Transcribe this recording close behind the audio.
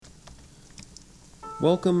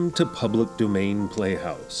Welcome to Public Domain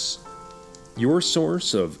Playhouse, your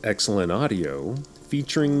source of excellent audio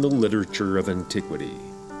featuring the literature of antiquity.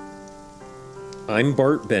 I'm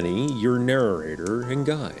Bart Benny, your narrator and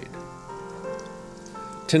guide.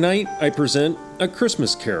 Tonight I present A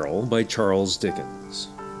Christmas Carol by Charles Dickens.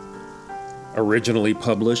 Originally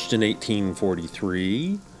published in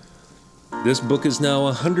 1843, this book is now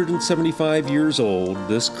 175 years old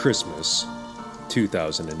this Christmas,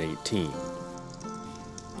 2018.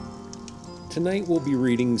 Tonight we'll be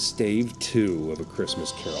reading Stave 2 of A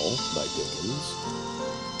Christmas Carol by Dickens,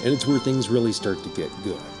 and it's where things really start to get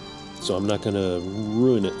good, so I'm not going to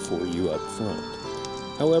ruin it for you up front.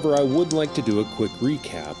 However, I would like to do a quick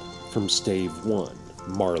recap from Stave 1,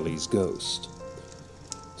 Marley's Ghost.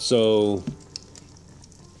 So,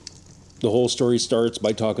 the whole story starts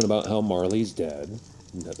by talking about how Marley's dead,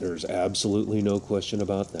 and that there's absolutely no question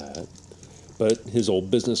about that, but his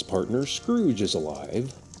old business partner Scrooge is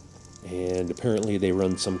alive, and apparently they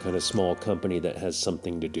run some kind of small company that has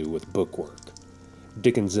something to do with bookwork.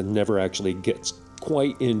 Dickens never actually gets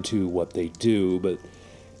quite into what they do, but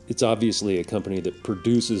it's obviously a company that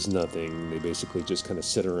produces nothing. They basically just kind of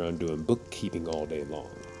sit around doing bookkeeping all day long.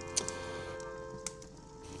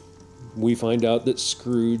 We find out that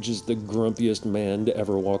Scrooge is the grumpiest man to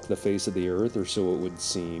ever walk the face of the earth, or so it would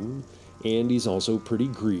seem, and he's also pretty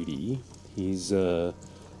greedy. He's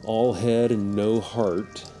all head and no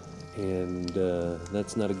heart, and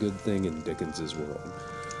that's not a good thing in Dickens's world.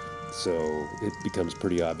 So it becomes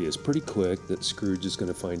pretty obvious pretty quick that Scrooge is going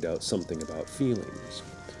to find out something about feelings.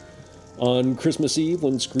 On Christmas Eve,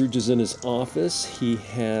 when Scrooge is in his office, he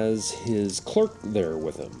has his clerk there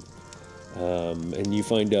with him. And you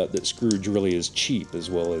find out that Scrooge really is cheap, as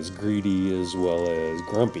well as greedy, as well as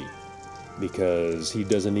grumpy, because he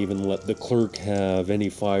doesn't even let the clerk have any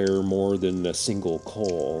fire more than a single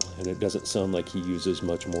coal, and it doesn't sound like he uses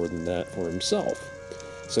much more than that for himself,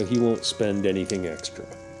 so he won't spend anything extra.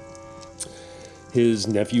 His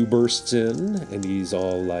nephew bursts in, and he's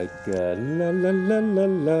all like, la la la la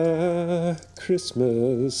la,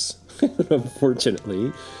 Christmas.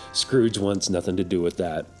 Unfortunately, Scrooge wants nothing to do with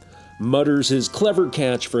that. Mutters his clever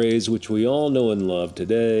catchphrase, which we all know and love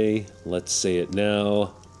today. Let's say it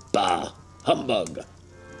now. Bah! Humbug!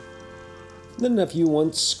 The nephew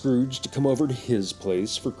wants Scrooge to come over to his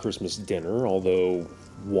place for Christmas dinner, although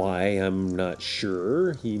why, I'm not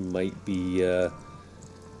sure. He might be,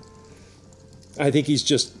 I think he's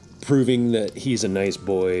just proving that he's a nice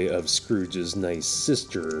boy of Scrooge's nice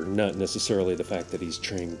sister, not necessarily the fact that he's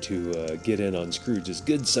trying to get in on Scrooge's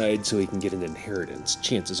good side so he can get an inheritance.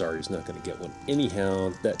 Chances are he's not going to get one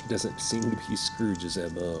anyhow. That doesn't seem to be Scrooge's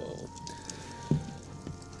MO.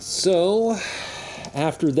 So,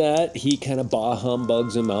 after that, he kind of bah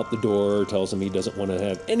humbugs him out the door, tells him he doesn't want to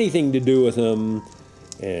have anything to do with him,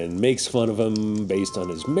 and makes fun of him based on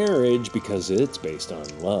his marriage because it's based on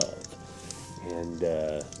love. And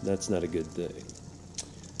that's not a good thing.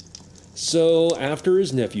 So after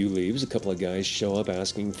his nephew leaves, a couple of guys show up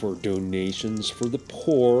asking for donations for the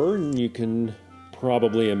poor, and you can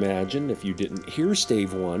probably imagine, if you didn't hear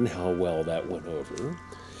Stave 1, how well that went over.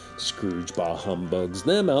 Scrooge bah humbugs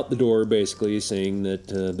them out the door, basically saying that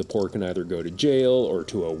the poor can either go to jail or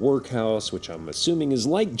to a workhouse, which I'm assuming is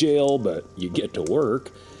like jail, but you get to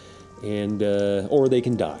work, and or they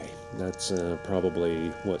can die. That's probably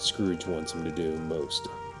what Scrooge wants him to do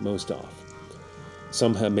most off.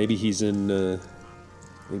 Somehow, maybe he's into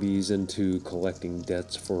collecting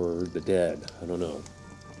debts for the dead. I don't know.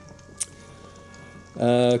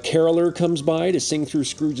 Caroler comes by to sing through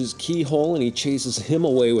Scrooge's keyhole, and he chases him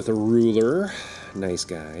away with a ruler. Nice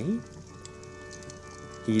guy.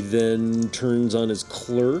 He then turns on his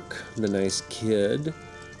clerk, the nice kid,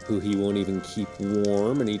 who he won't even keep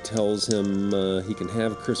warm, and he tells him he can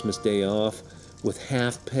have Christmas Day off with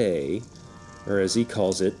half pay, or as he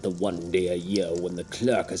calls it, the one day a year when the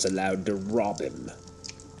clerk is allowed to rob him.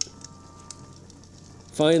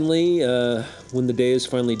 Finally, when the day is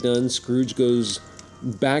finally done, Scrooge goes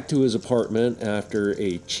back to his apartment after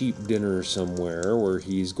a cheap dinner somewhere, where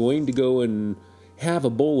he's going to go and have a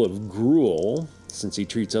bowl of gruel. Since he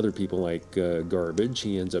treats other people like garbage,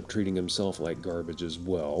 he ends up treating himself like garbage as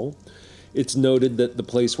well. It's noted that the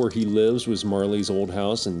place where he lives was Marley's old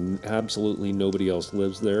house, and absolutely nobody else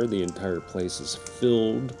lives there. The entire place is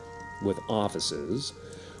filled with offices.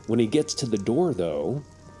 When he gets to the door, though,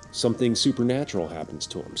 something supernatural happens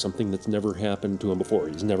to him, something that's never happened to him before.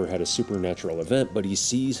 He's never had a supernatural event, but he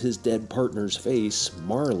sees his dead partner's face,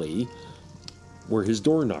 Marley, where his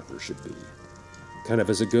door knocker should be. Kind of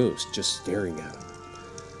as a ghost, just staring at him.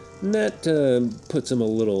 And that puts him a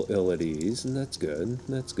little ill at ease, and that's good.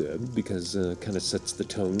 That's good, because kind of sets the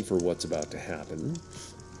tone for what's about to happen.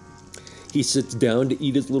 He sits down to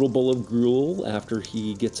eat his little bowl of gruel after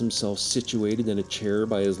he gets himself situated in a chair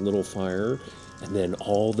by his little fire, and then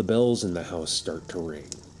all the bells in the house start to ring.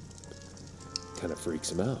 Kind of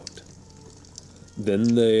freaks him out. Then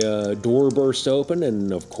the door bursts open,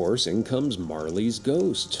 and of course, in comes Marley's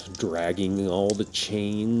ghost, dragging all the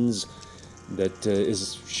chains that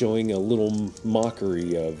is showing a little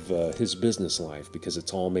mockery of his business life, because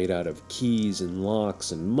it's all made out of keys and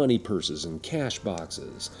locks and money purses and cash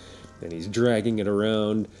boxes. And he's dragging it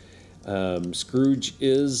around. Scrooge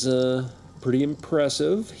is pretty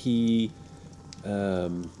impressive. He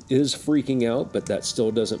is freaking out, but that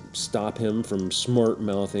still doesn't stop him from smart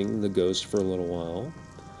mouthing the ghost for a little while.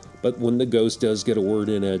 But when the ghost does get a word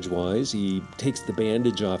in edgewise, he takes the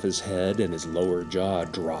bandage off his head and his lower jaw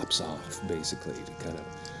drops off, basically, to kind of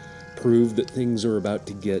prove that things are about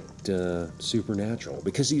to get supernatural,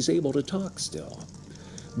 because he's able to talk still.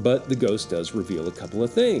 But the ghost does reveal a couple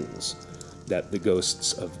of things. That the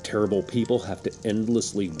ghosts of terrible people have to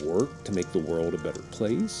endlessly work to make the world a better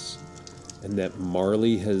place, and that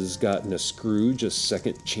Marley has gotten a Scrooge a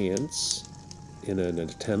second chance in an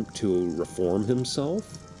attempt to reform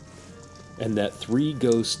himself, and that 3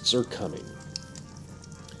 ghosts are coming.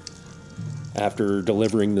 After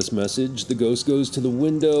delivering this message, the ghost goes to the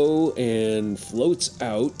window and floats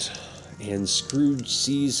out, and Scrooge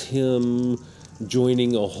sees him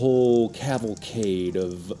joining a whole cavalcade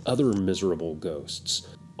of other miserable ghosts.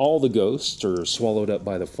 All the ghosts are swallowed up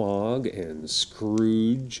by the fog, and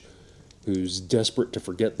Scrooge, who's desperate to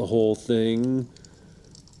forget the whole thing,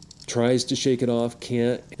 tries to shake it off,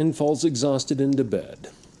 can't, and falls exhausted into bed.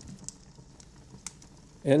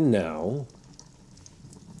 And now,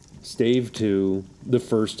 Stave 2, the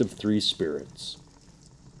first of 3 spirits.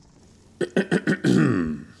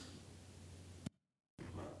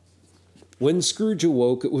 When Scrooge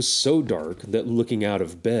awoke, it was so dark that, looking out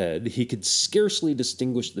of bed, he could scarcely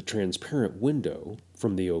distinguish the transparent window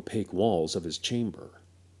from the opaque walls of his chamber.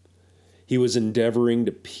 He was endeavoring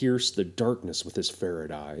to pierce the darkness with his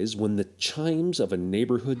ferret eyes when the chimes of a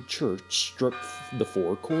neighborhood church struck the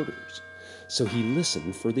 4 quarters, so he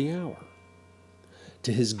listened for the hour.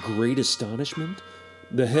 To his great astonishment,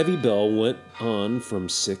 the heavy bell went on from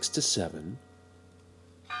 6 to 7,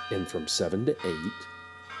 and from 7 to 8,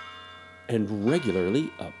 and regularly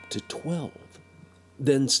up to 12,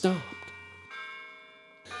 then stopped.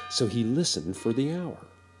 So he listened for the hour.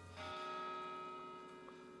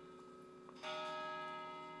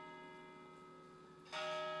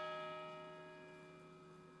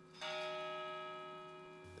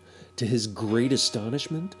 To his great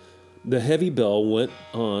astonishment, the heavy bell went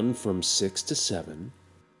on from 6 to 7,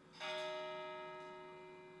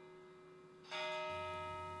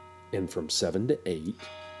 and from 7 to 8,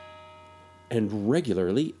 and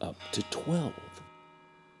regularly up to 12.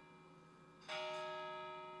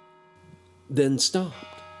 Then stopped.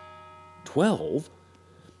 12?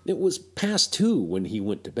 It was past 2 when he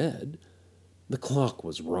went to bed. The clock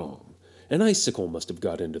was wrong. An icicle must have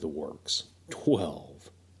got into the works. 12.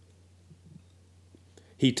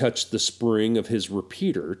 He touched the spring of his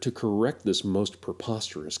repeater to correct this most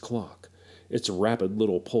preposterous clock. Its rapid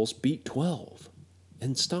little pulse beat 12,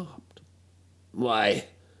 and stopped. "Why,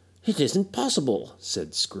 it isn't possible,"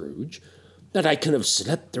 said Scrooge, "that I can have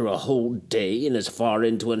slept through a whole day and as far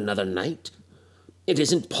into another night. It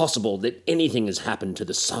isn't possible that anything has happened to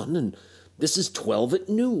the sun, and this is 12 at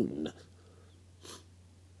noon."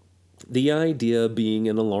 The idea being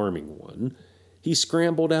an alarming one, he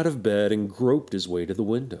scrambled out of bed and groped his way to the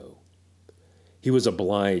window. He was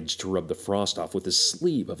obliged to rub the frost off with the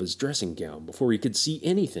sleeve of his dressing gown before he could see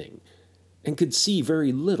anything, and could see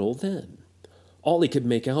very little then. All he could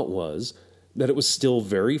make out was that it was still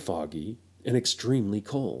very foggy and extremely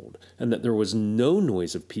cold, and that there was no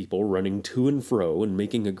noise of people running to and fro and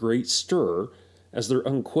making a great stir, as there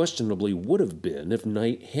unquestionably would have been if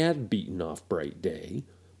night had beaten off bright day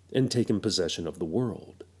and taken possession of the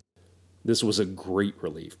world. This was a great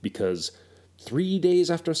relief, because 3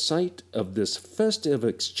 days after sight of this festive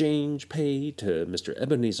exchange paid to Mr.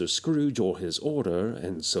 Ebenezer Scrooge or his order,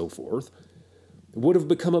 and so forth, would have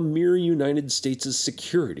become a mere United States'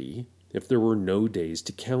 security if there were no days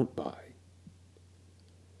to count by.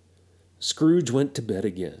 Scrooge went to bed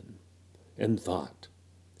again, and thought,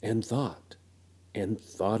 and thought, and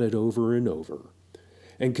thought it over and over,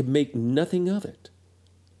 and could make nothing of it.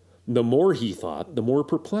 The more he thought, the more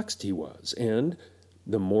perplexed he was, and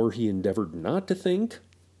the more he endeavored not to think,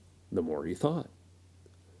 the more he thought.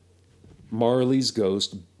 Marley's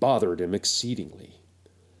ghost bothered him exceedingly,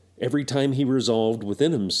 Every time he resolved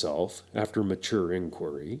within himself, after mature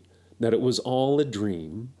inquiry, that it was all a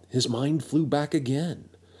dream, his mind flew back again,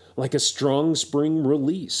 like a strong spring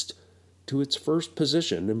released, to its first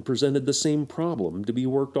position and presented the same problem to be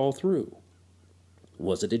worked all through.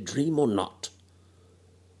 Was it a dream or not?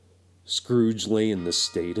 Scrooge lay in this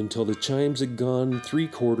state until the chimes had gone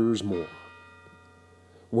 3/4 more,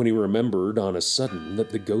 when he remembered on a sudden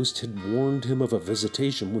that the ghost had warned him of a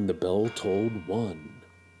visitation when the bell tolled 1.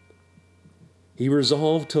 He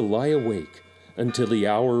resolved to lie awake until the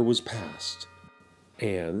hour was past,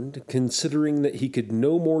 and, considering that he could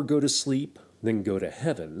no more go to sleep than go to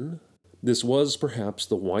heaven, this was perhaps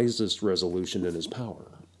the wisest resolution in his power.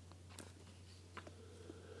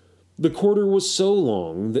 The quarter was so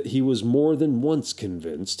long that he was more than once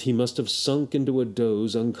convinced he must have sunk into a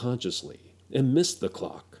doze unconsciously and missed the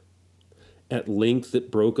clock. At length it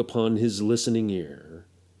broke upon his listening ear.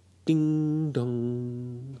 Ding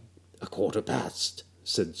dong. 1/4 past,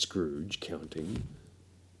 said Scrooge, counting.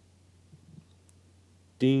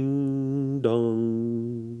 Ding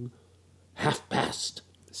dong. 1/2 past,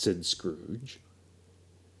 said Scrooge.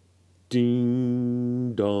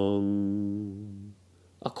 Ding dong.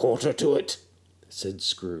 1/4 to it, said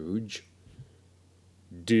Scrooge.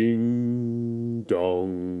 Ding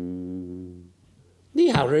dong.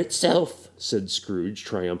 The hour itself, said Scrooge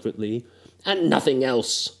triumphantly, and nothing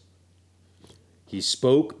else. He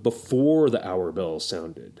spoke before the hour bell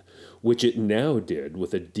sounded, which it now did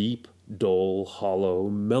with a deep, dull, hollow,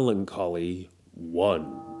 melancholy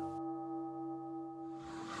 1.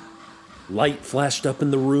 Light flashed up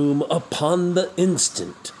in the room upon the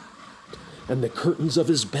instant, and the curtains of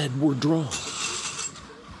his bed were drawn.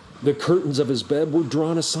 The curtains of his bed were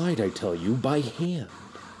drawn aside, I tell you, by hand.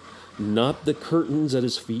 Not the curtains at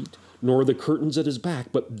his feet, nor the curtains at his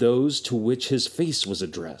back, but those to which his face was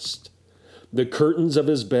addressed. The curtains of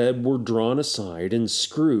his bed were drawn aside, and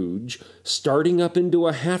Scrooge, starting up into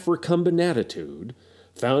a half-recumbent attitude,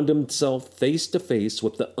 found himself face to face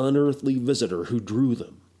with the unearthly visitor who drew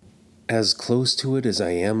them. As close to it as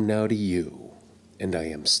I am now to you, and I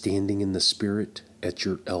am standing in the spirit at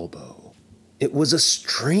your elbow. It was a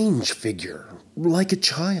strange figure, like a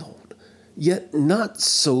child, yet not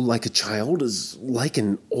so like a child as like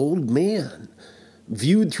an old man,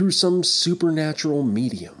 viewed through some supernatural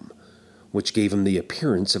medium, which gave him the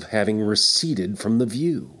appearance of having receded from the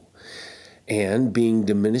view, and being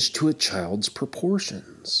diminished to a child's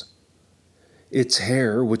proportions. Its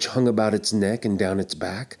hair, which hung about its neck and down its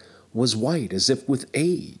back, was white as if with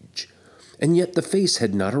age, and yet the face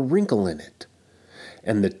had not a wrinkle in it,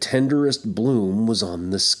 and the tenderest bloom was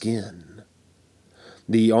on the skin.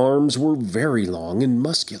 The arms were very long and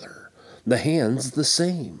muscular, the hands the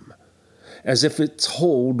same, as if its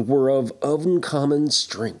hold were of uncommon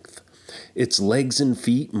strength. Its legs and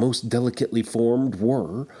feet, most delicately formed,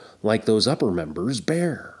 were, like those upper members,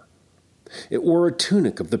 bare. It wore a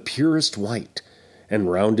tunic of the purest white,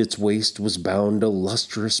 and round its waist was bound a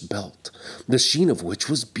lustrous belt, the sheen of which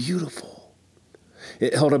was beautiful.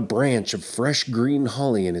 It held a branch of fresh green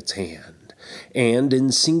holly in its hand, and,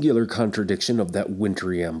 in singular contradiction of that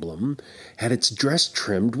wintry emblem, had its dress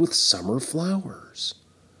trimmed with summer flowers.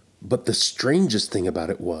 But the strangest thing about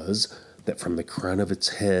it was that from the crown of its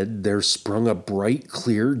head there sprung a bright,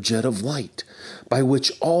 clear jet of light, by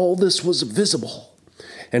which all this was visible,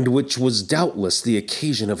 and which was doubtless the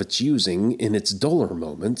occasion of its using, in its duller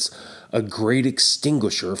moments, a great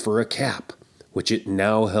extinguisher for a cap, which it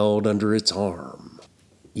now held under its arm.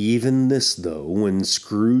 Even this, though, when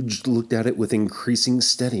Scrooge looked at it with increasing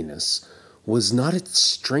steadiness, was not its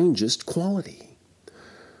strangest quality.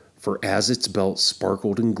 For as its belt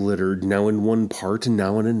sparkled and glittered, now in one part and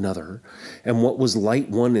now in another, and what was light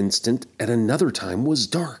one instant at another time was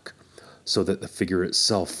dark, so that the figure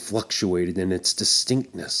itself fluctuated in its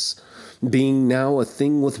distinctness, being now a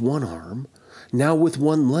thing with one arm, now with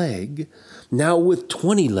one leg, now with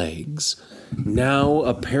 20 legs, now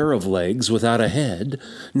a pair of legs without a head,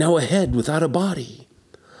 now a head without a body,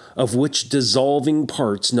 of which dissolving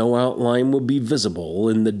parts no outline would be visible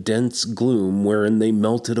in the dense gloom wherein they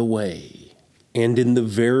melted away. And in the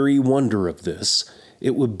very wonder of this,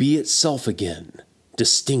 it would be itself again,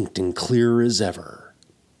 distinct and clear as ever.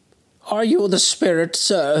 "Are you the spirit,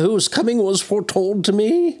 sir, whose coming was foretold to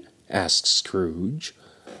me?" asked Scrooge.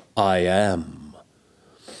 "I am."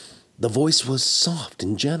 The voice was soft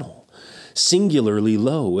and gentle, singularly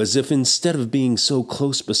low, as if instead of being so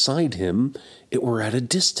close beside him, it were at a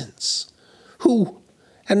distance. "Who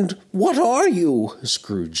and what are you?"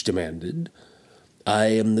 Scrooge demanded. "I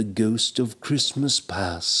am the ghost of Christmas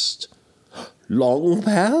past." Long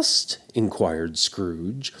past? Inquired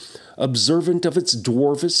Scrooge, observant of its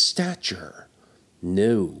dwarfish stature.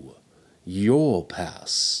 No, your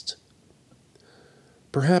past.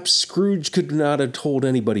 Perhaps Scrooge could not have told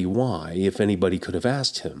anybody why, if anybody could have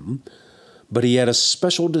asked him, but he had a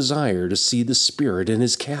special desire to see the spirit in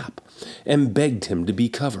his cap, and begged him to be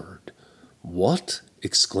covered. What?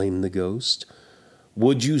 Exclaimed the ghost.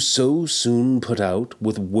 Would you so soon put out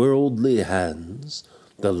with worldly hands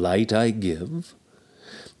the light I give?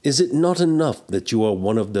 Is it not enough that you are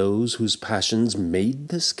one of those whose passions made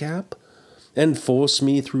this cap, and force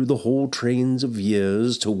me through the whole trains of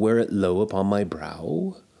years to wear it low upon my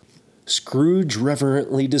brow? Scrooge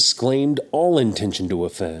reverently disclaimed all intention to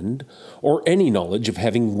offend, or any knowledge of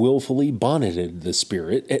having wilfully bonneted the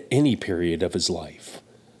spirit at any period of his life.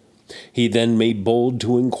 He then made bold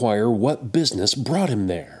to inquire what business brought him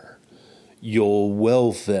there. Your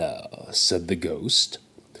welfare, said the ghost.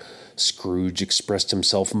 Scrooge expressed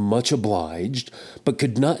himself much obliged, but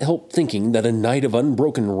could not help thinking that a night of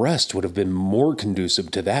unbroken rest would have been more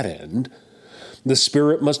conducive to that end. The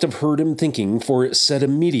spirit must have heard him thinking, for it said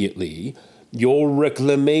immediately, Your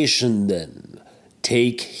reclamation, then.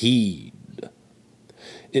 Take heed.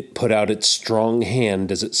 It put out its strong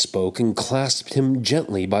hand as it spoke and clasped him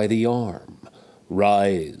gently by the arm.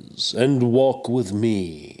 Rise and walk with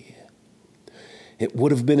me. It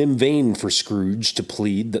would have been in vain for Scrooge to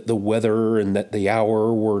plead that the weather and that the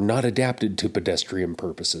hour were not adapted to pedestrian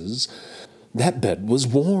purposes. That bed was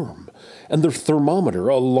warm, and the thermometer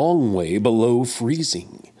a long way below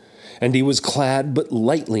freezing, and he was clad but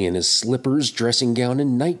lightly in his slippers, dressing gown,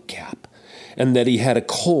 and nightcap, and that he had a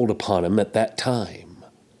cold upon him at that time.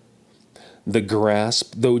 The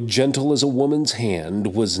grasp, though gentle as a woman's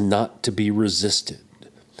hand, was not to be resisted.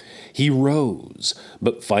 He rose,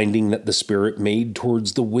 but finding that the spirit made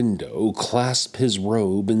towards the window, clasped his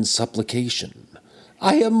robe in supplication.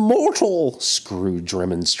 I am mortal, Scrooge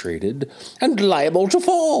remonstrated, and liable to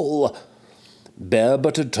fall. Bear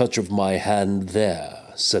but a touch of my hand there,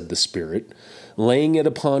 said the spirit, laying it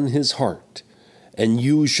upon his heart, and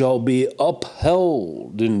you shall be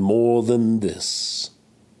upheld in more than this.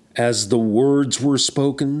 As the words were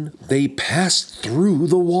spoken, they passed through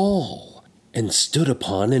the wall, and stood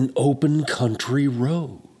upon an open country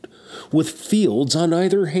road, with fields on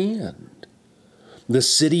either hand. The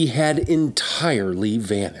city had entirely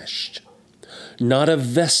vanished. Not a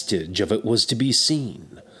vestige of it was to be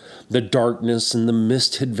seen. The darkness and the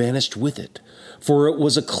mist had vanished with it, for it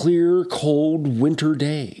was a clear, cold winter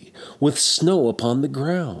day, with snow upon the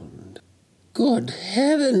ground. Good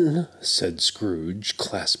heaven, said Scrooge,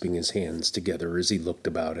 clasping his hands together as he looked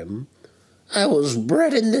about him. I was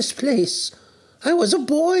bred in this place. I was a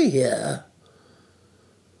boy here.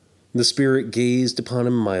 The spirit gazed upon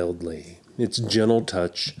him mildly. Its gentle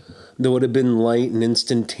touch, though it had been light and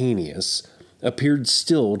instantaneous, appeared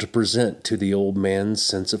still to present to the old man's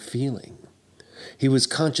sense of feeling. He was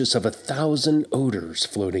conscious of 1,000 odors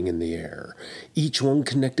floating in the air, each one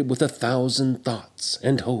connected with 1,000 thoughts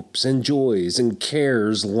and hopes and joys and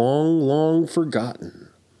cares long, long forgotten.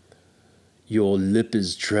 Your lip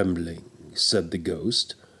is trembling, said the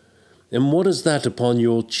ghost. And what is that upon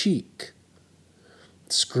your cheek?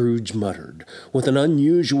 Scrooge muttered, with an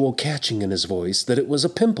unusual catching in his voice, that it was a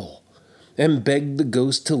pimple, and begged the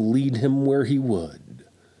ghost to lead him where he would.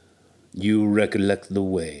 You recollect the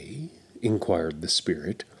way? Inquired the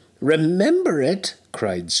spirit. Remember it?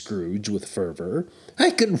 Cried Scrooge with fervor.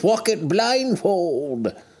 I could walk it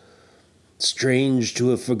blindfold. Strange to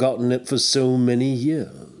have forgotten it for so many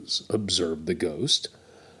years, observed the ghost.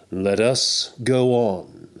 Let us go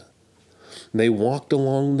on. They walked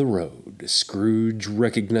along the road, Scrooge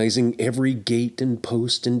recognizing every gate and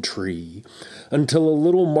post and tree, until a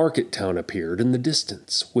little market town appeared in the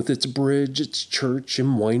distance, with its bridge, its church,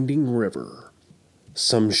 and winding river.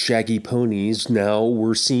 Some shaggy ponies now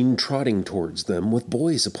were seen trotting towards them with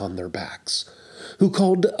boys upon their backs, who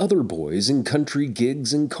called to other boys in country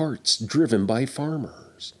gigs and carts driven by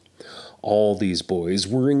farmers. All these boys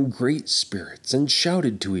were in great spirits and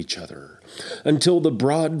shouted to each other, until the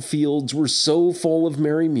broad fields were so full of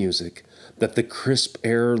merry music that the crisp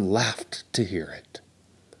air laughed to hear it.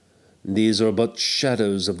 These are but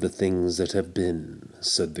shadows of the things that have been,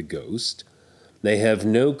 said the ghost. They have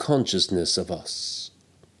no consciousness of us.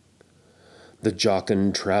 The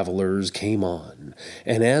jocund travelers came on,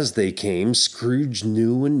 and as they came, Scrooge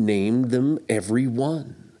knew and named them every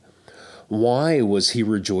one. Why was he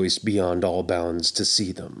rejoiced beyond all bounds to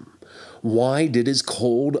see them? Why did his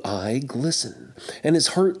cold eye glisten, and his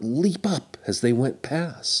heart leap up as they went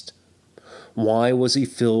past? Why was he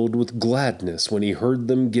filled with gladness when he heard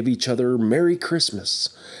them give each other Merry Christmas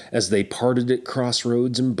as they parted at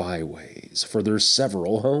crossroads and byways for their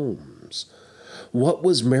several homes? What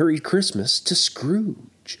was Merry Christmas to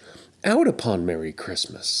Scrooge? Out upon Merry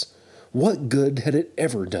Christmas! What good had it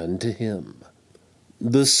ever done to him?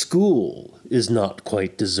 "The school is not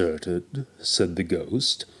quite deserted," said the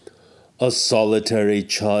ghost. "A solitary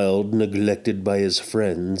child neglected by his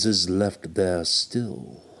friends is left there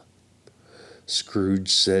still."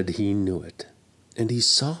 Scrooge said he knew it, and he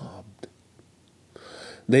sobbed.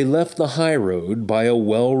 They left the high road by a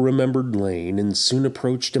well-remembered lane and soon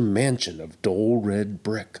approached a mansion of dull red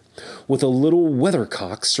brick, with a little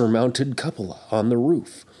weathercock-surmounted cupola on the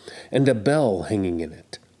roof, and a bell hanging in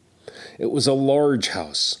it. It was a large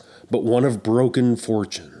house, but one of broken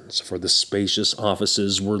fortunes, for the spacious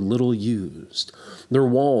offices were little used. Their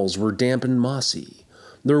walls were damp and mossy,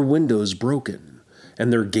 their windows broken,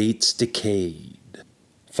 and their gates decayed.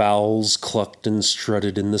 Fowls clucked and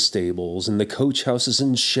strutted in the stables, and the coach-houses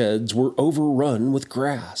and sheds were overrun with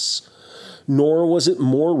grass. Nor was it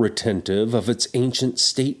more retentive of its ancient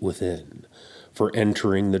state within, for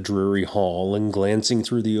entering the dreary hall and glancing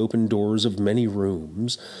through the open doors of many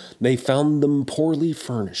rooms, they found them poorly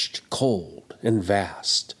furnished, cold, and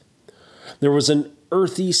vast. There was an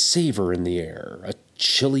earthy savor in the air, a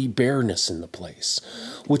chilly bareness in the place,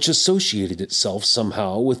 which associated itself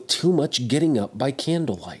somehow with too much getting up by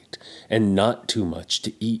candlelight, and not too much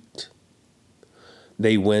to eat.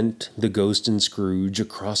 They went, the ghost and Scrooge,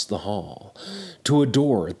 across the hall, to a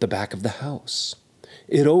door at the back of the house.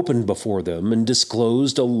 It opened before them and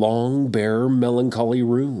disclosed a long, bare, melancholy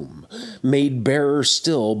room, made barer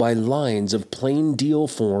still by lines of plain deal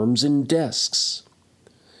forms and desks.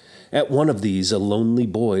 At one of these a lonely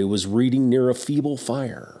boy was reading near a feeble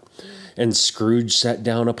fire, and Scrooge sat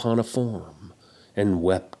down upon a form, and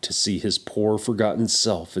wept to see his poor forgotten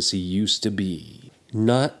self as he used to be.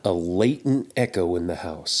 Not a latent echo in the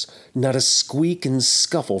house, not a squeak and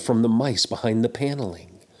scuffle from the mice behind the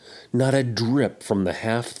paneling, not a drip from the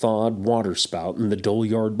half-thawed waterspout in the dull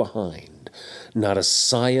yard behind, not a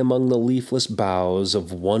sigh among the leafless boughs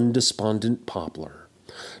of one despondent poplar.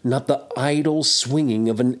 Not the idle swinging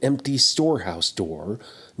of an empty storehouse door,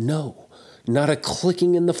 no, not a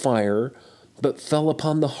clicking in the fire, but fell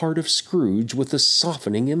upon the heart of Scrooge with a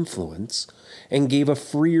softening influence, and gave a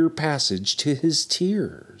freer passage to his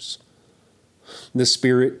tears. The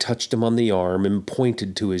spirit touched him on the arm and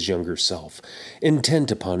pointed to his younger self,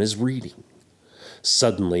 intent upon his reading.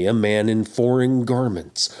 Suddenly a man in foreign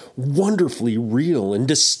garments, wonderfully real and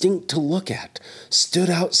distinct to look at, stood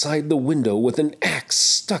outside the window with an axe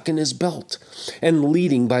stuck in his belt, and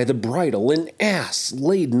leading by the bridle an ass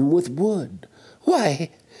laden with wood.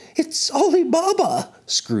 "Why, it's Ali Baba!"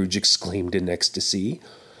 Scrooge exclaimed in ecstasy.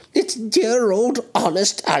 "It's dear old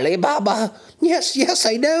honest Ali Baba! Yes, yes,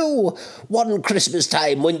 I know. One Christmas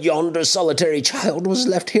time, when yonder solitary child was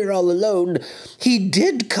left here all alone, he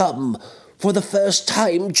did come, for the first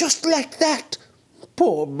time, just like that.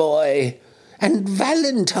 Poor boy! And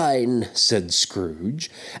Valentine," said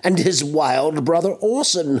Scrooge, "and his wild brother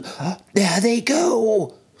Orson. There they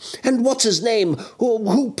go. And what's his name,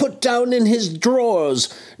 who put down in his drawers,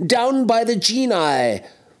 down by the genii?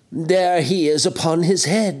 There he is upon his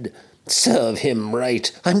head. Serve him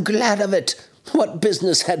right. I'm glad of it. What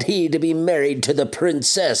business had he to be married to the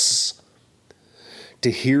princess?" To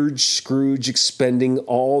hear Scrooge expending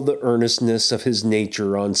all the earnestness of his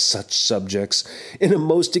nature on such subjects in a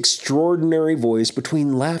most extraordinary voice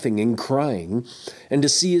between laughing and crying, and to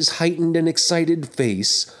see his heightened and excited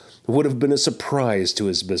face, would have been a surprise to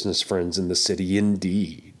his business friends in the city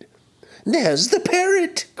indeed. "There's the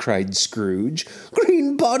parrot!" cried Scrooge.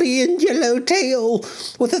 "Green body and yellow tail,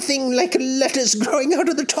 with a thing like a lettuce growing out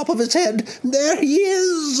of the top of his head. There he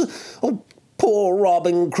is! Oh, poor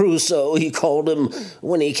Robin Crusoe, he called him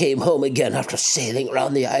when he came home again after sailing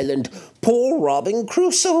round the island. Poor Robin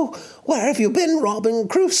Crusoe! Where have you been, Robin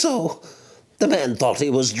Crusoe?" The man thought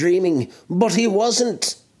he was dreaming, but he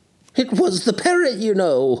wasn't. It was the parrot, you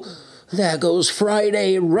know. There goes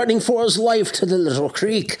Friday, running for his life to the little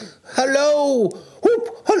creek. "Hello!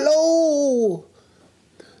 Whoop! Hello!"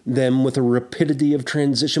 Then, with a rapidity of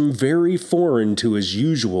transition very foreign to his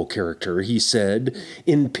usual character, he said,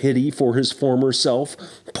 in pity for his former self,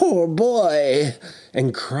 "Poor boy!"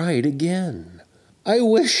 and cried again. "I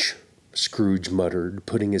wish," Scrooge muttered,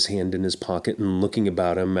 putting his hand in his pocket and looking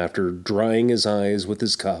about him after drying his eyes with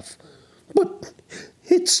his cuff. "But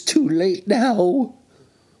it's too late now."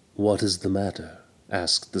 "What is the matter?"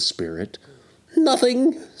 asked the spirit.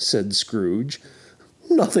 "Nothing," said Scrooge.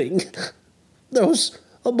 "Nothing. Those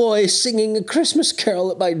A boy singing a Christmas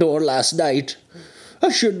carol at my door last night.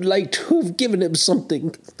 I should like to have given him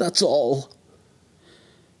something, that's all."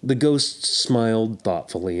 The ghost smiled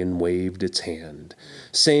thoughtfully and waved its hand,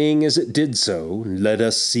 saying as it did so, "Let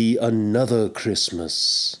us see another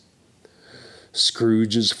Christmas."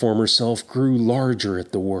 Scrooge's former self grew larger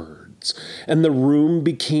at the words, and the room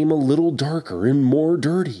became a little darker and more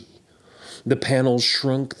dirty. The panels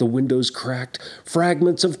shrunk, the windows cracked,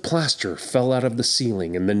 fragments of plaster fell out of the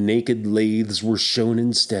ceiling, and the naked lathes were shown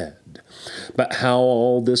instead. But how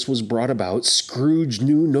all this was brought about, Scrooge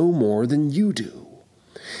knew no more than you do.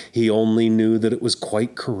 He only knew that it was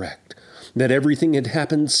quite correct, that everything had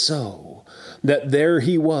happened so, that there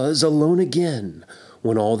he was alone again,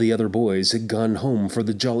 when all the other boys had gone home for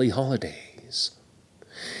the jolly holidays.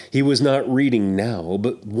 He was not reading now,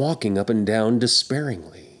 but walking up and down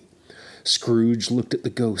despairingly. Scrooge looked at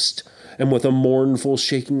the ghost, and with a mournful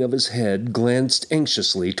shaking of his head, glanced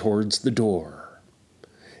anxiously towards the door.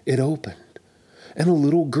 It opened, and a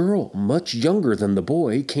little girl, much younger than the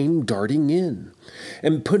boy, came darting in,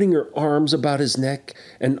 and putting her arms about his neck,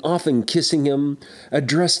 and often kissing him,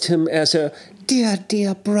 addressed him as a "dear,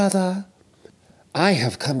 dear brother." "I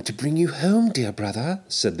have come to bring you home, dear brother,"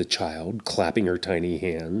 said the child, clapping her tiny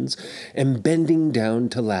hands, and bending down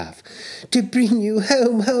to laugh. "To bring you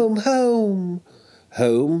home, home, home."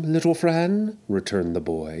 "Home, little Fran?" returned the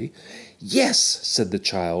boy. "Yes," said the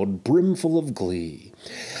child, brimful of glee.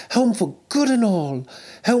 "Home for good and all,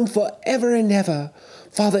 home for ever and ever.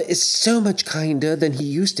 Father is so much kinder than he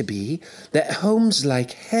used to be, that home's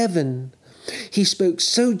like heaven. He spoke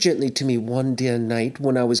so gently to me one dear night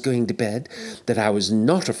when I was going to bed, that I was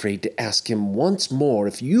not afraid to ask him once more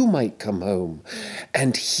if you might come home.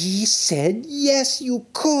 And he said, yes, you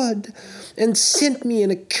could, and sent me in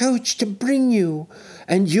a coach to bring you.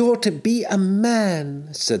 And you're to be a man,"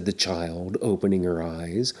 said the child, opening her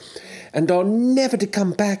eyes, "and are never to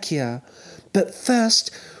come back here. But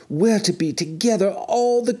first, we're to be together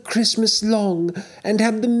all the Christmas long, and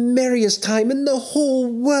have the merriest time in the whole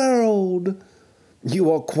world."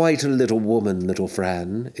 "You are quite a little woman, little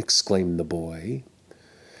Fran," exclaimed the boy.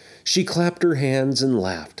 She clapped her hands and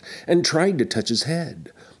laughed, and tried to touch his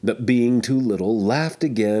head, but being too little, laughed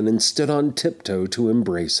again and stood on tiptoe to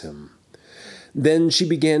embrace him. Then she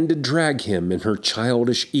began to drag him in her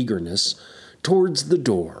childish eagerness towards the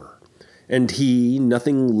door, and he,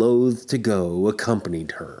 nothing loath to go,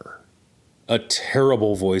 accompanied her. A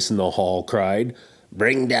terrible voice in the hall cried,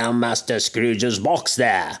 "Bring down Master Scrooge's box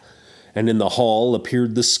there!" And in the hall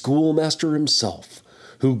appeared the schoolmaster himself,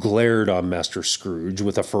 who glared on Master Scrooge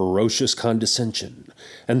with a ferocious condescension,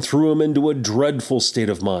 and threw him into a dreadful state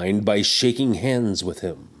of mind by shaking hands with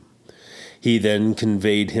him. He then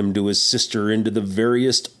conveyed him to his sister into the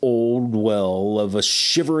veriest old well of a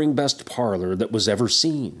shivering best parlor that was ever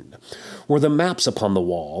seen, where the maps upon the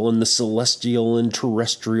wall and the celestial and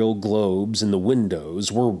terrestrial globes in the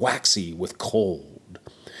windows were waxy with cold.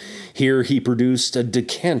 Here he produced a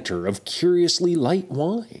decanter of curiously light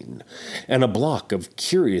wine, and a block of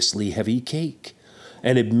curiously heavy cake,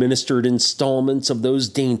 and administered installments of those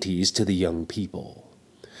dainties to the young people,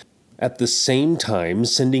 at the same time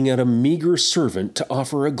sending out a meager servant to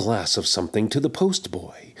offer a glass of something to the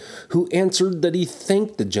postboy, who answered that he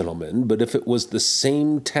thanked the gentleman, but if it was the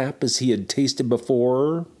same tap as he had tasted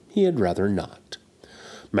before, he had rather not.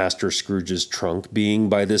 Master Scrooge's trunk being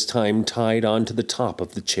by this time tied on to the top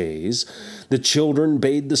of the chaise, the children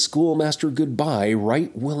bade the schoolmaster good-bye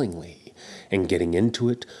right willingly, and getting into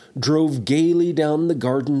it, drove gaily down the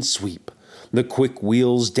garden sweep, the quick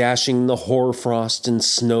wheels dashing the hoar-frost and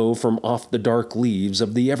snow from off the dark leaves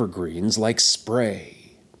of the evergreens like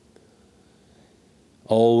spray.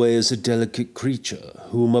 "Always a delicate creature,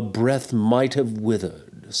 whom a breath might have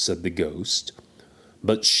withered," said the ghost.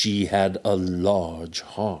 "But she had a large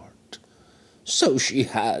heart." "So she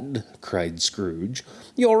had," cried Scrooge.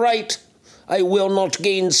 "You're right. I will not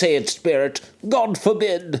gainsay it, Spirit. God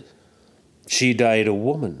forbid." "She died a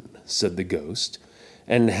woman," said the ghost,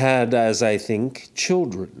 "and had, as I think,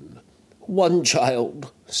 children." "One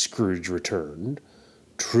child," Scrooge returned.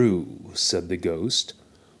 "True," said the ghost.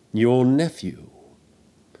 "Your nephew."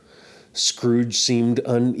 Scrooge seemed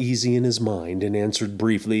uneasy in his mind, and answered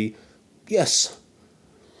briefly, "Yes."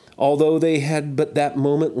 Although they had but that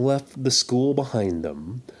moment left the school behind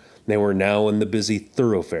them, they were now in the busy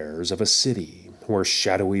thoroughfares of a city, where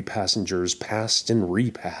shadowy passengers passed and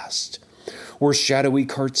repassed, where shadowy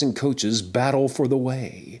carts and coaches battle for the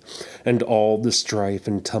way, and all the strife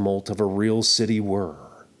and tumult of a real city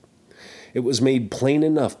were. It was made plain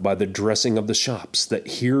enough by the dressing of the shops that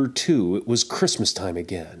here, too, it was Christmas time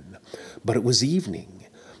again, but it was evening,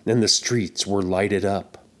 and the streets were lighted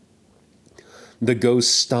up. The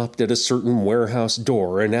ghost stopped at a certain warehouse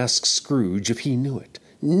door and asked Scrooge if he knew it.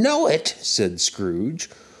 "Know it," said Scrooge.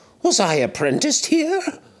 "Was I apprenticed here?"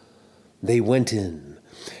 They went in,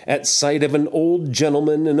 at sight of an old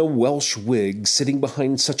gentleman in a Welsh wig sitting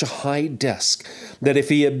behind such a high desk that if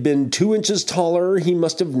he had been 2 inches taller he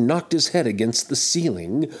must have knocked his head against the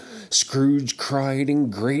ceiling. Scrooge cried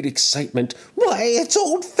in great excitement, "Why, it's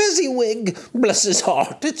old Fezziwig! Bless his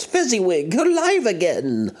heart, it's Fezziwig, alive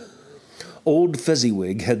again!" Old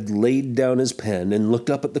Fezziwig had laid down his pen and looked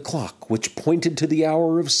up at the clock, which pointed to the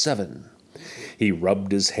hour of 7. He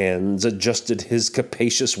rubbed his hands, adjusted his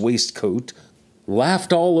capacious waistcoat,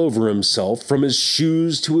 laughed all over himself from his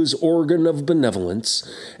shoes to his organ of benevolence,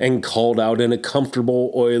 and called out in a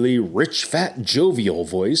comfortable, oily, rich, fat, jovial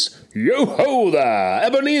voice, "Yo-ho there,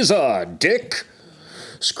 Ebenezer, Dick!"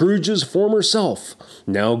 Scrooge's former self,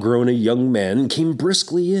 now grown a young man, came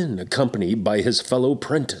briskly in, accompanied by his fellow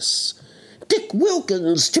prentice. "Dick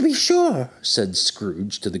Wilkins, to be sure," said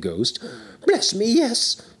Scrooge to the ghost. "Bless me,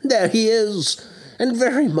 yes, there he is, and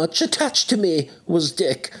very much attached to me, was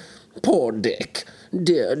Dick. Poor Dick,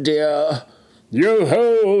 dear, dear."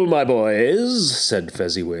 "Yo-ho, my boys," said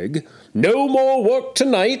Fezziwig. "No more work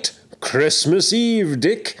tonight. Christmas Eve,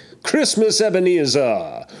 Dick. Christmas,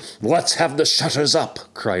 Ebenezer. Let's have the shutters up,"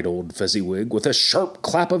 cried old Fezziwig with a sharp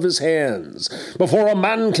clap of his hands, "before a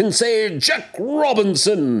man can say Jack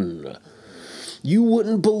Robinson." You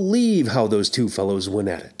wouldn't believe how those two fellows went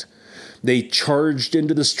at it. They charged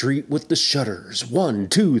into the street with the shutters. 1,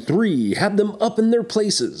 2, 3, had them up in their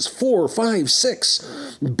places. 4, 5, 6,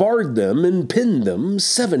 barred them and pinned them.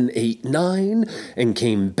 7, 8, 9, and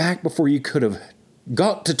came back before you could have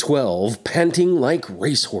got to 12, panting like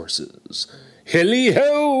racehorses.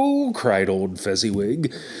 "Hilly-ho!" cried old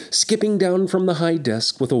Fezziwig, skipping down from the high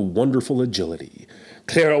desk with a wonderful agility.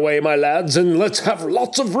 "Clear away, my lads, and let's have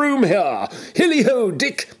lots of room here. Hilly-ho,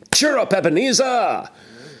 Dick! Cheer up, Ebenezer!"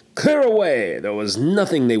 Clear away! There was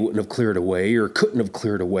nothing they wouldn't have cleared away or couldn't have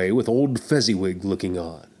cleared away with old Fezziwig looking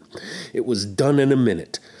on. It was done in a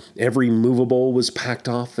minute. Every movable was packed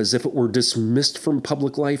off as if it were dismissed from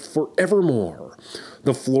public life for evermore.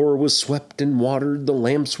 The floor was swept and watered, the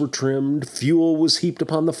lamps were trimmed, fuel was heaped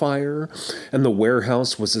upon the fire, and the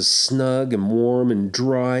warehouse was as snug and warm and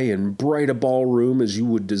dry and bright a ballroom as you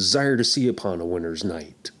would desire to see upon a winter's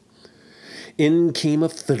night. In came a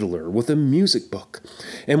fiddler with a music book,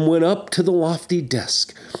 and went up to the lofty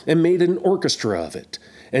desk, and made an orchestra of it,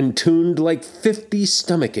 and tuned like 50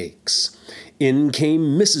 stomach aches. In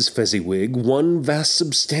came Mrs. Fezziwig, one vast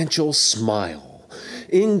substantial smile.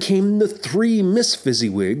 In came the 3 Miss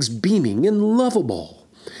Fezziwigs, beaming and lovable.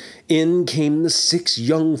 In came the 6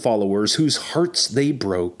 young followers whose hearts they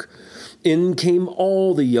broke. In came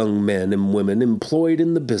all the young men and women employed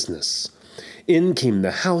in the business. In came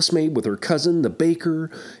the housemaid with her cousin, the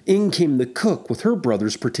baker. In came the cook with her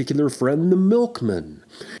brother's particular friend, the milkman.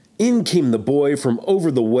 In came the boy from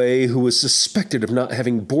over the way who was suspected of not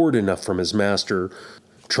having board enough from his master,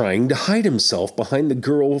 trying to hide himself behind the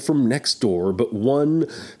girl from next door, but one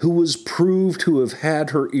who was proved to have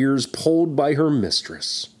had her ears pulled by her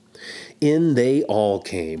mistress. In they all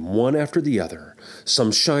came, one after the other,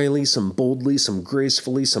 some shyly, some boldly, some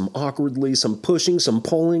gracefully, some awkwardly, some pushing, some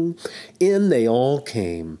pulling. In they all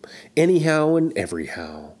came, anyhow and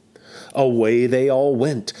everyhow. Away they all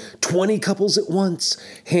went, 20 couples at once,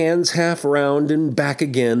 hands half round and back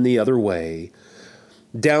again the other way.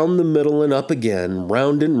 Down the middle and up again,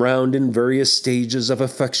 round and round in various stages of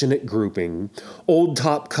affectionate grouping. Old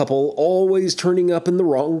top couple always turning up in the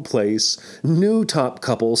wrong place. New top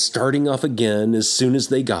couple starting off again as soon as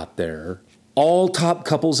they got there. All top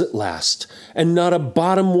couples at last, and not a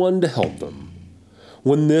bottom one to help them.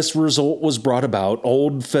 When this result was brought about,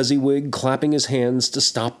 old Fezziwig, clapping his hands to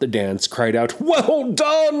stop the dance, cried out, "Well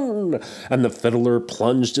done!" And the fiddler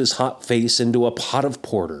plunged his hot face into a pot of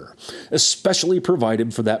porter, especially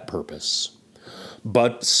provided for that purpose.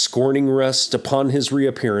 But, scorning rest upon his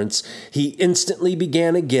reappearance, he instantly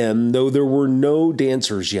began again, though there were no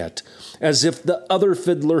dancers yet, as if the other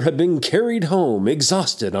fiddler had been carried home,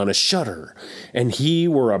 exhausted, on a shutter, and he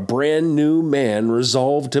were a brand new man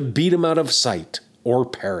resolved to beat him out of sight or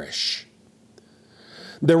perish.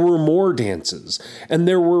 There were more dances, and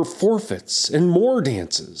there were forfeits, and more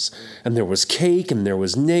dances, and there was cake, and there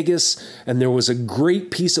was negus, and there was a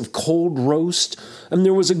great piece of cold roast, and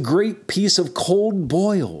there was a great piece of cold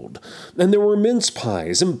boiled, and there were mince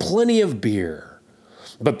pies, and plenty of beer.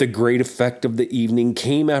 But the great effect of the evening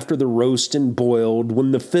came after the roast and boiled,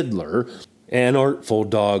 when the fiddler, an artful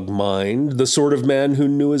dog, mind, the sort of man who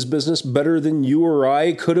knew his business better than you or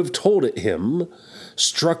I could have told it him,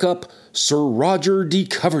 struck up Sir Roger de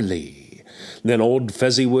Coverley. Then old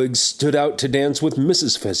Fezziwig stood out to dance with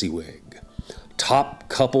Mrs. Fezziwig. Top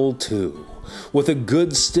couple, too, with a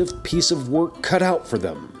good stiff piece of work cut out for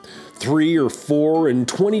them. 3 or 4 and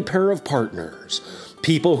 20 pair of partners.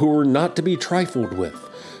 People who were not to be trifled with.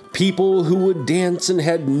 People who would dance and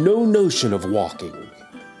had no notion of walking.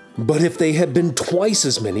 But if they had been twice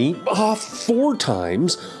as many, 4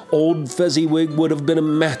 times, old Fezziwig would have been a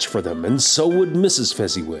match for them, and so would Mrs.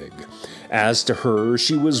 Fezziwig. As to her,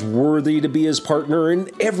 she was worthy to be his partner in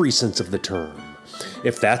every sense of the term.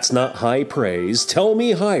 If that's not high praise, tell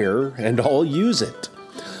me higher, and I'll use it.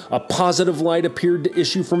 A positive light appeared to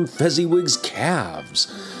issue from Fezziwig's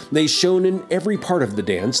calves. They shone in every part of the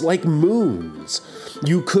dance like moons.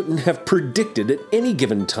 You couldn't have predicted at any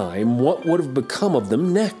given time what would have become of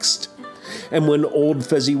them next. And when old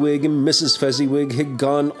Fezziwig and Mrs. Fezziwig had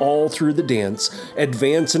gone all through the dance,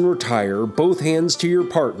 advance and retire, both hands to your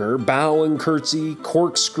partner, bow and curtsy,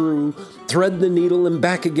 corkscrew, thread the needle and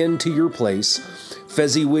back again to your place,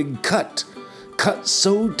 Fezziwig cut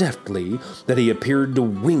so deftly that he appeared to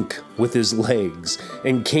wink with his legs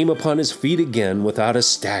and came upon his feet again without a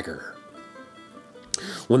stagger.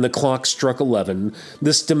 When the clock struck 11,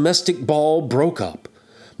 this domestic ball broke up.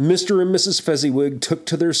 Mr. and Mrs. Fezziwig took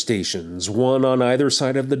to their stations, one on either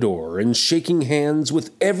side of the door, and shaking hands with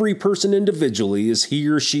every person individually as he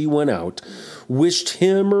or she went out, wished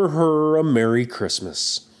him or her a Merry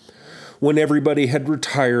Christmas. When everybody had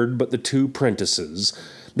retired but the 2 prentices,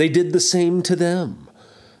 they did the same to them,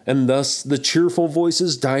 and thus the cheerful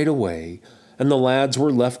voices died away, and the lads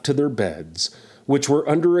were left to their beds, which were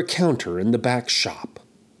under a counter in the back shop.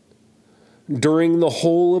 During the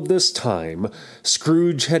whole of this time,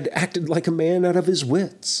 Scrooge had acted like a man out of his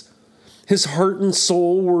wits. His heart and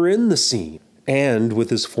soul were in the scene, and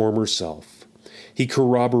with his former self. He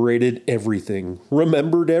corroborated everything,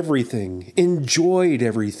 remembered everything, enjoyed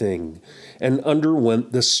everything, and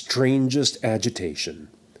underwent the strangest agitation.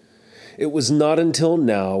 It was not until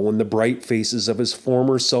now, when the bright faces of his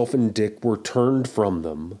former self and Dick were turned from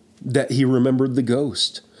them, that he remembered the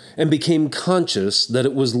ghost, and became conscious that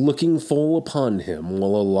it was looking full upon him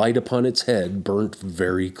while a light upon its head burnt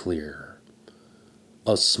very clear.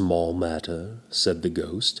 "A small matter," said the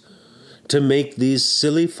ghost, "to make these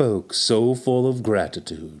silly folk so full of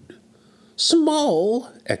gratitude." "Small?"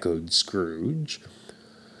 echoed Scrooge.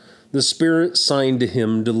 The spirit signed to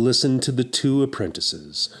him to listen to the 2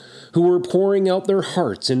 apprentices, who were pouring out their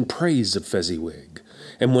hearts in praise of Fezziwig,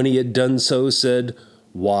 and when he had done so, said,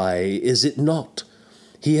 "Why is it not?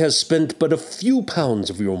 He has spent but a few pounds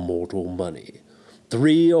of your mortal money,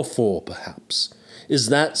 3 or 4 perhaps. Is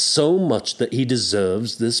that so much that he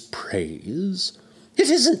deserves this praise?" "It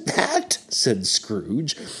isn't that," said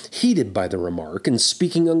Scrooge, heated by the remark, and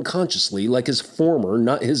speaking unconsciously like his former,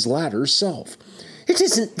 not his latter self. "It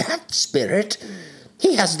isn't that, spirit.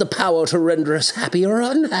 He has the power to render us happy or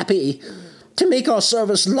unhappy, to make our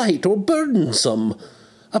service light or burdensome,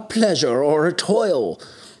 a pleasure or a toil.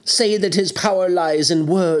 Say that his power lies in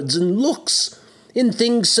words and looks, in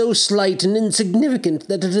things so slight and insignificant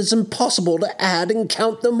that it is impossible to add and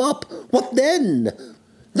count them up. What then?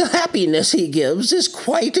 The happiness he gives is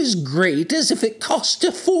quite as great as if it cost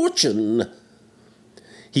a fortune."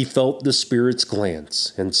 He felt the spirit's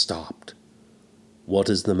glance and stopped. "What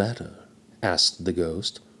is the matter?" asked the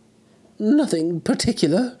ghost. "Nothing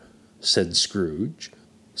particular," said Scrooge.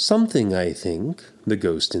 "Something, I think," the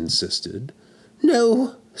ghost insisted.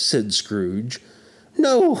 "No," said Scrooge.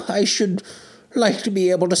 "No, I should like to be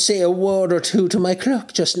able to say a word or 2 to my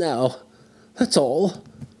clerk just now. That's all."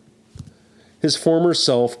 His former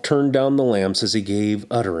self turned down the lamps as he gave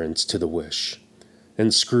utterance to the wish,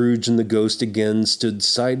 and Scrooge and the ghost again stood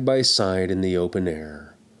side by side in the open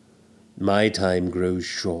air. "My time grows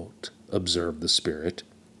short," observed the spirit.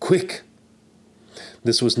 "Quick!"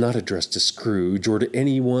 This was not addressed to Scrooge or to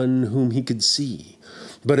anyone whom he could see,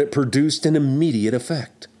 but it produced an immediate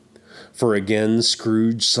effect. For again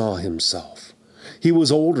Scrooge saw himself. He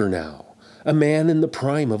was older now, a man in the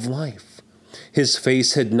prime of life. His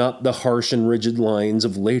face had not the harsh and rigid lines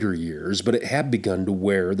of later years, but it had begun to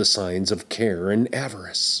wear the signs of care and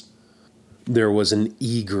avarice. There was an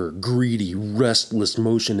eager, greedy, restless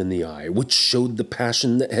motion in the eye, which showed the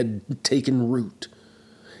passion that had taken root,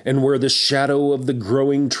 and where the shadow of the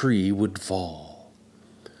growing tree would fall.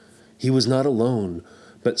 He was not alone,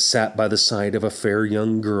 but sat by the side of a fair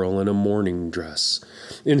young girl in a mourning dress,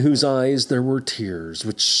 in whose eyes there were tears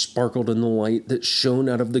which sparkled in the light that shone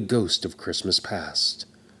out of the ghost of Christmas past.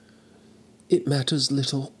 "It matters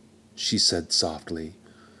little," she said softly.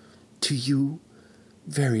 "To you,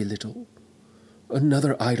 very little.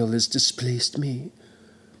 Another idol has displaced me,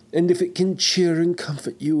 And if it can cheer and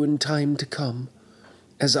comfort you in time to come,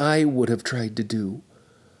 as I would have tried to do,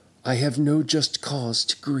 I have no just cause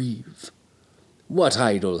to grieve." "What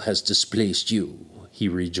idol has displaced you?" he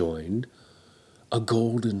rejoined. "A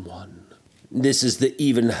golden one." "This is the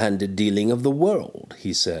even-handed dealing of the world,"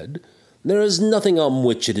 he said. "There is nothing on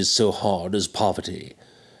which it is so hard as poverty,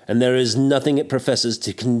 and there is nothing it professes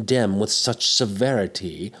to condemn with such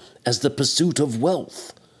severity as the pursuit of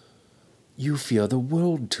wealth." "You fear the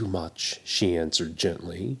world too much," she answered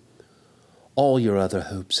gently. "All your other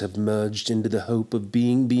hopes have merged into the hope of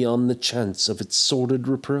being beyond the chance of its sordid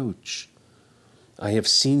reproach. I have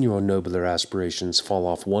seen your nobler aspirations fall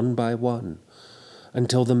off one by one,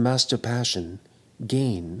 until the master passion,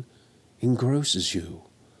 gain, engrosses you.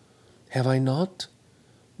 Have I not?"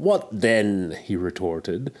 "What then?" he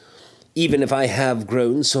retorted. "Even if I have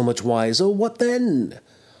grown so much wiser, what then?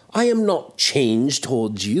 I am not changed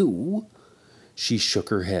towards you." She shook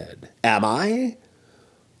her head. "Am I?"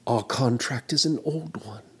 "Our contract is an old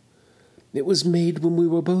one. It was made when we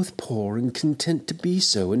were both poor and content to be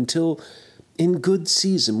so, until in good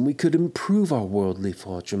season we could improve our worldly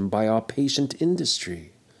fortune by our patient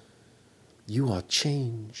industry. You are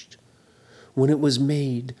changed. When it was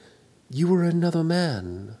made, you were another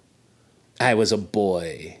man." "I was a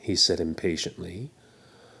boy," he said impatiently.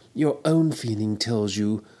 "Your own feeling tells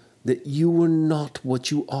you that you were not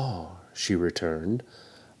what you are," she returned.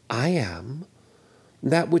 "I am.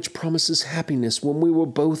 That which promises happiness when we were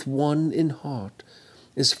both one in heart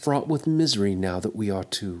is fraught with misery now that we are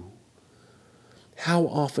two. How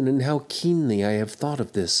often and how keenly I have thought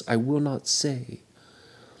of this, I will not say.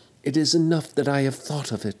 It is enough that I have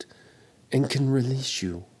thought of it and can release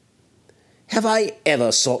you." "Have I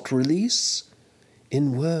ever sought release?"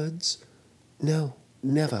 "In words, no,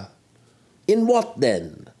 never." "In what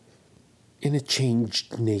then?" "In a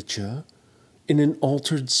changed nature, in an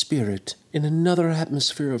altered spirit, in another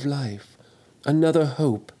atmosphere of life, another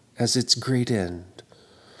hope as its great end.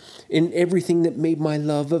 In everything that made my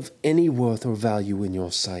love of any worth or value in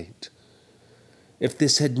your sight. If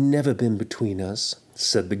this had never been between us,"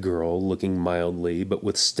 said the girl, looking mildly but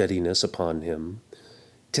with steadiness upon him,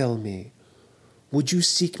 "tell me, would you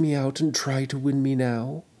seek me out and try to win me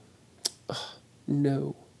now?"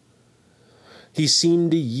 No." He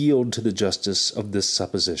seemed to yield to the justice of this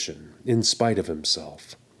supposition, in spite of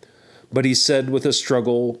himself. But he said with a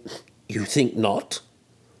struggle, "You think not?"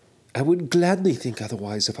 "I would gladly think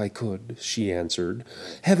otherwise if I could," she answered.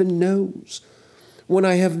 "Heaven knows. When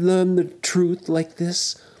I have learned the truth like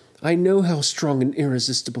this, I know how strong and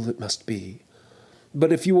irresistible it must be.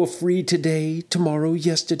 But if you were free today, tomorrow,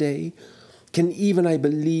 yesterday, can even I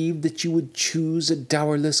believe that you would choose a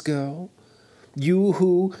dowerless girl? You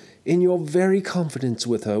who, in your very confidence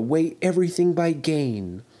with her, weigh everything by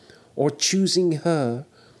gain, or choosing her,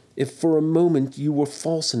 if for a moment you were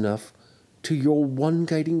false enough to your one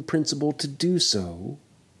guiding principle to do so?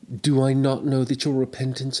 Do I not know that your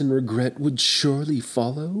repentance and regret would surely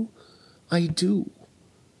follow? I do,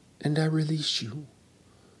 and I release you,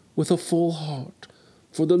 with a full heart,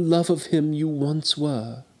 for the love of him you once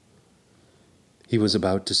were." He was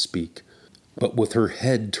about to speak, but with her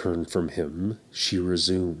head turned from him, she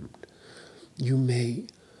resumed, "You may.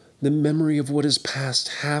 The memory of what is past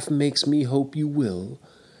half makes me hope you will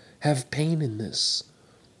have pain in this.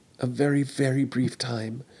 A very, very brief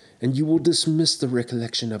time, and you will dismiss the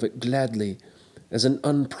recollection of it gladly as an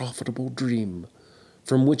unprofitable dream,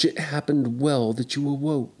 from which it happened well that you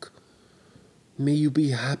awoke. May you be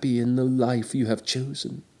happy in the life you have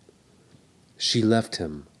chosen." She left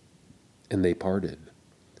him, and they parted.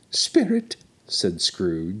 "Spirit," said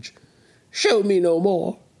Scrooge, "show me no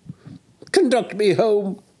more. Conduct me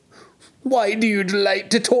home. Why do you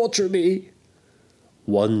delight to torture me?"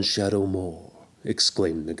 "One shadow more,"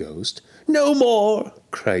 exclaimed the ghost. "No more!"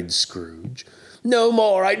 cried Scrooge. "No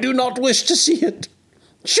more! I do not wish to see it.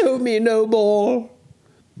 Show me no more!"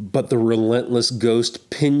 But the relentless ghost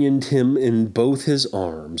pinioned him in both his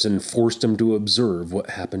arms and forced him to observe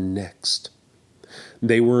what happened next.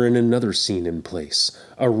 They were in another scene and place,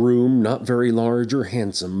 a room not very large or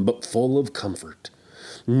handsome, but full of comfort.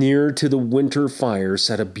 Near to the winter fire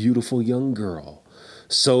sat a beautiful young girl,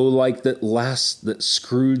 so like that last that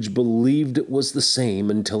Scrooge believed it was the same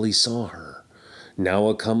until he saw her, now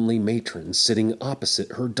a comely matron, sitting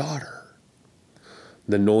opposite her daughter.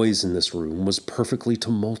 The noise in this room was perfectly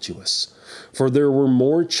tumultuous, for there were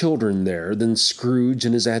more children there than Scrooge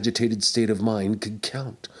in his agitated state of mind could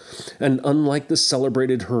count, and unlike the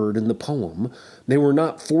celebrated herd in the poem, they were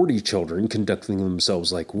not 40 children conducting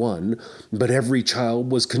themselves like one, but every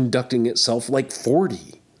child was conducting itself like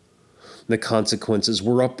 40. The consequences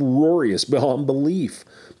were uproarious beyond belief,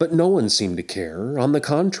 but no one seemed to care. On the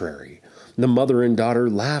contrary, the mother and daughter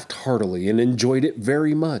laughed heartily and enjoyed it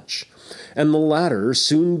very much, and the latter,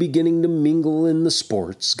 soon beginning to mingle in the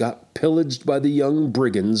sports, got pillaged by the young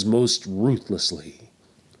brigands most ruthlessly.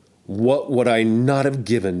 What would I not have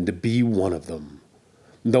given to be one of them?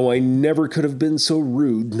 Though I never could have been so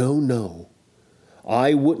rude, no.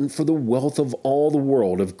 I wouldn't for the wealth of all the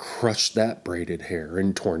world have crushed that braided hair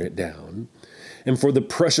and torn it down. And for the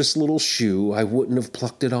precious little shoe, I wouldn't have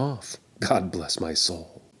plucked it off, God bless my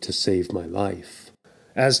soul, to save my life.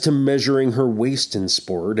 As to measuring her waist in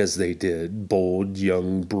sport, as they did, bold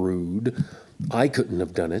young brood, I couldn't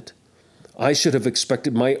have done it. I should have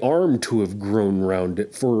expected my arm to have grown round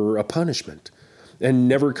it for a punishment, and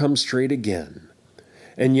never come straight again.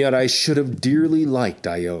 And yet I should have dearly liked,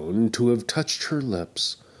 I own, to have touched her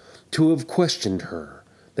lips, to have questioned her,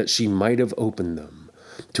 that she might have opened them,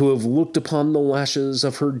 to have looked upon the lashes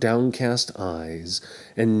of her downcast eyes,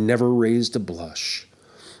 and never raised a blush,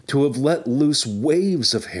 to have let loose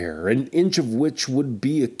waves of hair, an inch of which would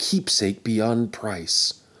be a keepsake beyond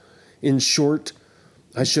price. In short,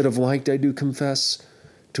 I should have liked, I do confess,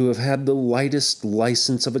 to have had the lightest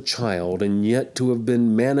license of a child, and yet to have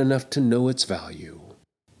been man enough to know its value.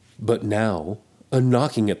 But now a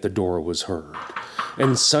knocking at the door was heard,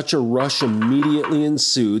 and such a rush immediately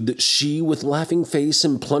ensued that she, with laughing face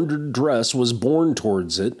and plundered dress, was borne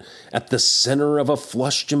towards it, at the center of a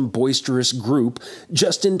flushed and boisterous group,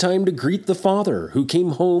 just in time to greet the father, who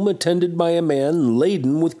came home attended by a man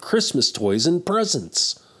laden with Christmas toys and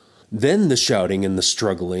presents. Then the shouting and the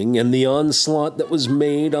struggling, and the onslaught that was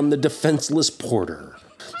made on the defenseless porter.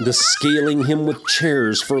 The scaling him with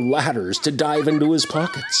chairs for ladders to dive into his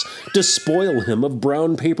pockets, to spoil him of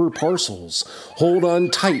brown paper parcels, hold on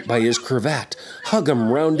tight by his cravat, hug him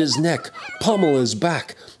round his neck, pummel his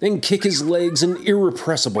back, and kick his legs in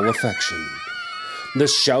irrepressible affection. The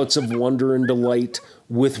shouts of wonder and delight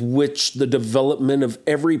with which the development of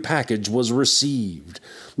every package was received,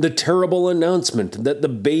 the terrible announcement that the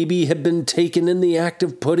baby had been taken in the act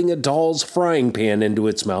of putting a doll's frying pan into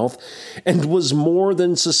its mouth, and was more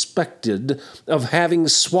than suspected of having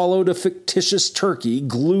swallowed a fictitious turkey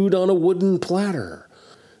glued on a wooden platter.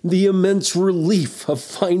 The immense relief of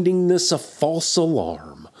finding this a false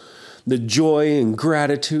alarm, the joy and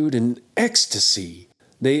gratitude and ecstasy,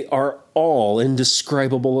 they are all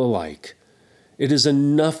indescribable alike. It is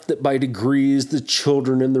enough that by degrees the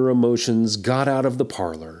children and their emotions got out of the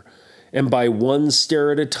parlor, and by one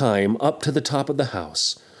stair at a time up to the top of the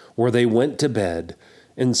house, where they went to bed,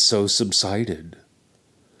 and so subsided.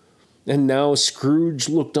 And now Scrooge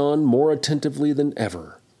looked on more attentively than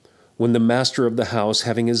ever, when the master of the house,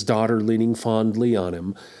 having his daughter leaning fondly on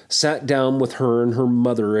him, sat down with her and her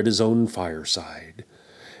mother at his own fireside.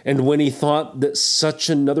 And when he thought that such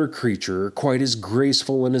another creature, quite as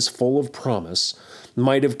graceful and as full of promise,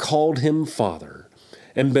 might have called him father,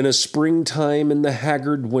 and been a springtime in the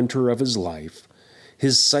haggard winter of his life,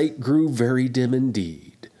 his sight grew very dim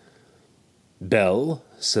indeed. "Belle,"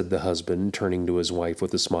 said the husband, turning to his wife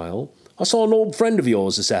with a smile, "I saw an old friend of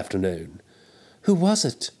yours this afternoon." "Who was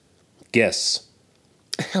it?" "Guess."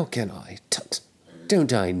 "How can I? Tut,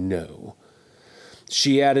 don't I know?"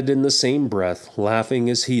 She added in the same breath, laughing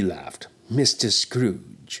as he laughed, "Mr.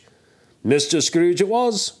 Scrooge." "Mr. Scrooge it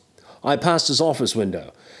was. I passed his office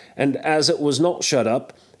window, and as it was not shut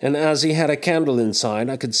up, and as he had a candle inside,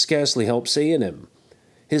 I could scarcely help seeing him.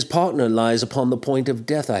 His partner lies upon the point of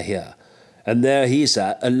death, I hear, and there he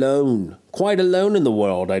sat alone, quite alone in the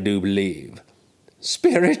world, I do believe."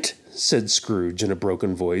 "Spirit," said Scrooge in a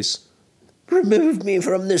broken voice, "remove me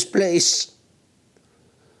from this place."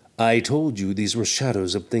 "I told you these were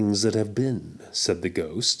shadows of things that have been," said the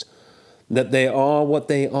ghost. "That they are what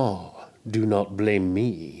they are. Do not blame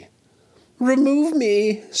me." "Remove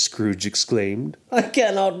me," Scrooge exclaimed. "I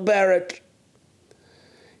cannot bear it."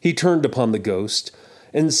 He turned upon the ghost,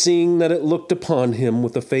 and seeing that it looked upon him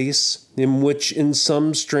with a face in which in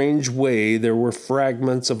some strange way there were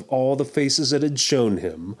fragments of all the faces it had shown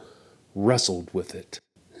him, wrestled with it.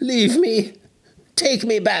 "Leave me! Take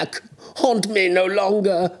me back! Haunt me no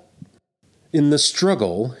longer!" In the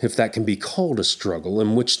struggle, if that can be called a struggle,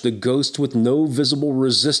 in which the ghost with no visible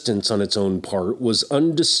resistance on its own part was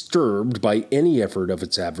undisturbed by any effort of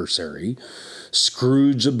its adversary,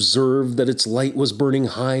 Scrooge observed that its light was burning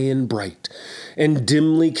high and bright, and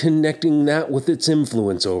dimly connecting that with its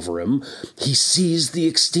influence over him, he seized the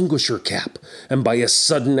extinguisher cap, and by a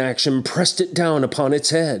sudden action pressed it down upon its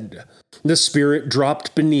head. The spirit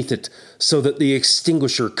dropped beneath it so that the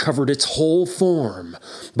extinguisher covered its whole form.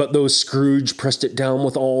 But though Scrooge pressed it down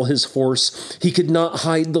with all his force, he could not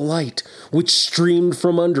hide the light, which streamed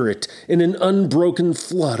from under it in an unbroken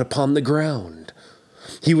flood upon the ground.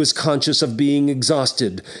 He was conscious of being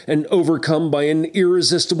exhausted and overcome by an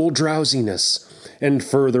irresistible drowsiness, and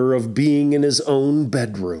further of being in his own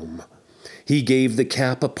bedroom. He gave the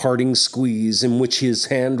cap a parting squeeze in which his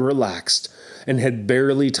hand relaxed, and had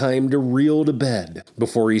barely time to reel to bed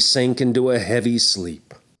before he sank into a heavy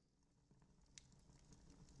sleep.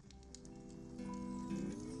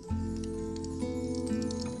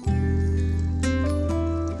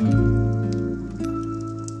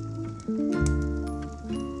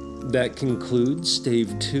 That concludes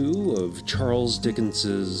Stave 2 of Charles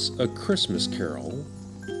Dickens's A Christmas Carol,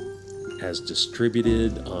 as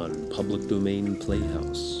distributed on Public Domain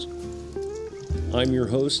Playhouse. I'm your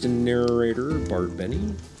host and narrator, Bart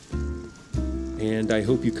Benny, and I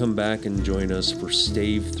hope you come back and join us for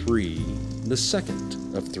Stave 3, the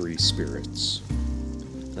second of 3 spirits.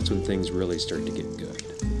 That's when things really start to get good.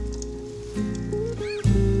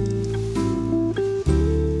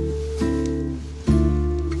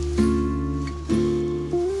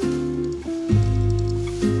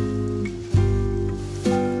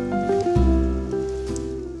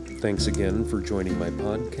 Thanks again for joining my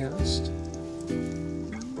podcast,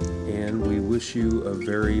 and we wish you a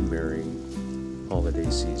very merry holiday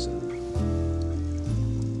season.